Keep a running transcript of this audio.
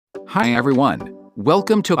Hi everyone,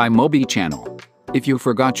 welcome to iMobi channel. If you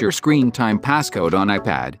forgot your screen time passcode on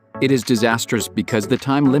iPad, it is disastrous because the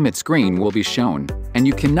time limit screen will be shown, and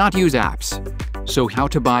you cannot use apps. So how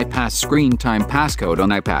to bypass screen time passcode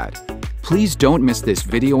on iPad? Please don't miss this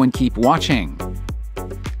video and keep watching.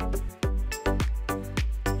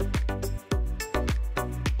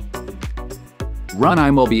 Run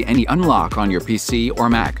iMobi any unlock on your PC or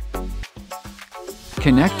Mac.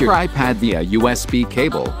 Connect your iPad via USB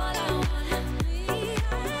cable.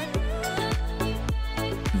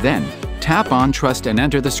 Then, tap on Trust and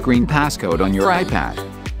enter the screen passcode on your iPad.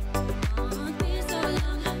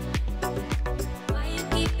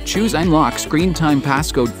 Choose Unlock Screen Time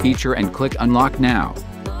Passcode feature and click Unlock Now.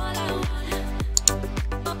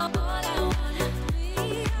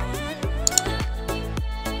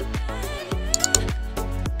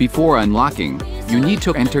 Before unlocking, you need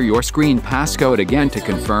to enter your screen passcode again to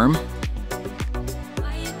confirm.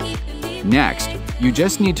 Next, you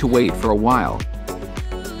just need to wait for a while.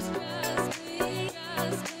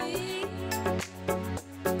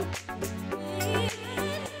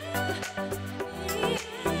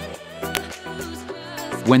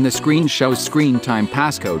 When the screen shows screen time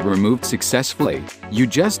passcode removed successfully, you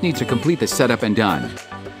just need to complete the setup and done.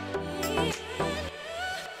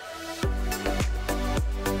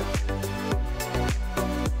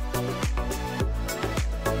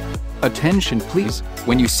 Attention please,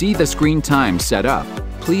 when you see the screen time set up,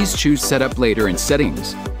 please choose Setup later in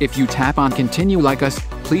Settings. If you tap on Continue like us,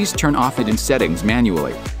 please turn off it in Settings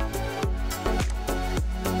manually.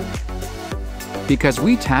 Because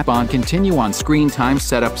we tap on Continue on Screen Time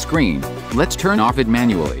Setup screen, let's turn off it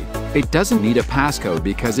manually. It doesn't need a passcode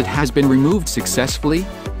because it has been removed successfully.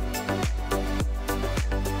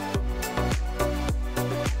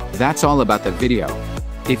 That's all about the video.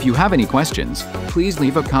 If you have any questions, please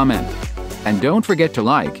leave a comment. And don't forget to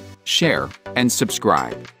like, share, and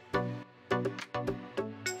subscribe.